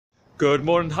Good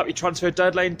morning, happy transfer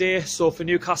deadline day. So for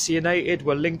Newcastle United,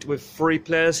 we're linked with 3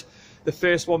 players. The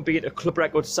first one being a club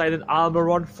record signing,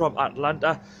 Almirón from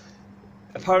Atlanta.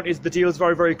 Apparently the deal is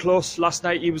very, very close. Last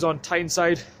night he was on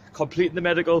Tyneside completing the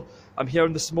medical. I'm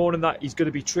hearing this morning that he's going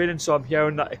to be training, so I'm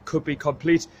hearing that it could be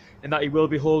complete and that he will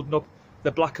be holding up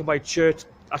the black and white shirt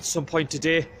at some point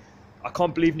today. I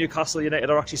can't believe Newcastle United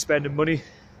are actually spending money.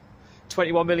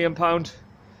 £21 million.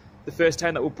 The first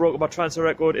time that we broke our transfer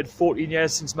record in 14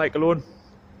 years since Michael Owen.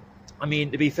 I mean,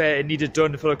 to be fair, it needed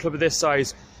done. For a club of this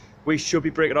size, we should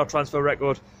be breaking our transfer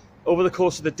record. Over the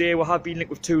course of the day, we have been linked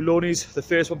with 2 loanees. The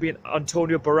first one being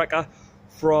Antonio Barreca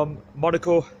from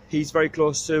Monaco. He's very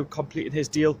close to completing his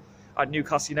deal at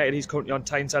Newcastle United. He's currently on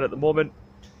Tyneside at the moment,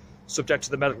 subject to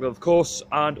the medical, of course.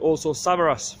 And also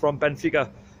Samaras from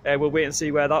Benfica. We'll wait and see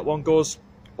where that one goes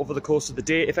over the course of the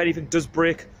day. If anything does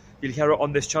break, you'll hear it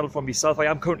on this channel from myself. I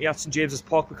am currently at St James's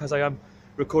Park because I am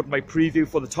recording my preview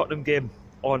for the Tottenham game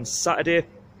on Saturday.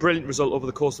 Brilliant result over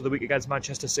the course of the week against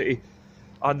Manchester City.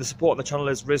 And the support on the channel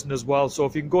has risen as well. So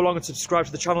if you can go along and subscribe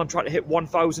to the channel, I'm trying to hit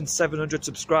 1,700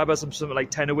 subscribers. I'm something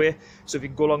like 10 away. So if you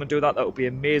can go along and do that, that would be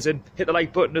amazing. Hit the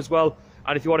like button as well.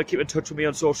 And if you want to keep in touch with me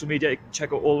on social media, you can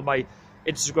check out all of my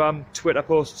Instagram, Twitter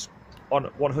posts on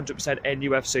 100%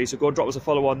 NUFC. So go and drop us a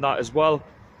follow on that as well.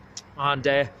 And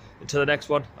until the next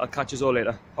one, I'll catch you all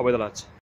later. How are the lads?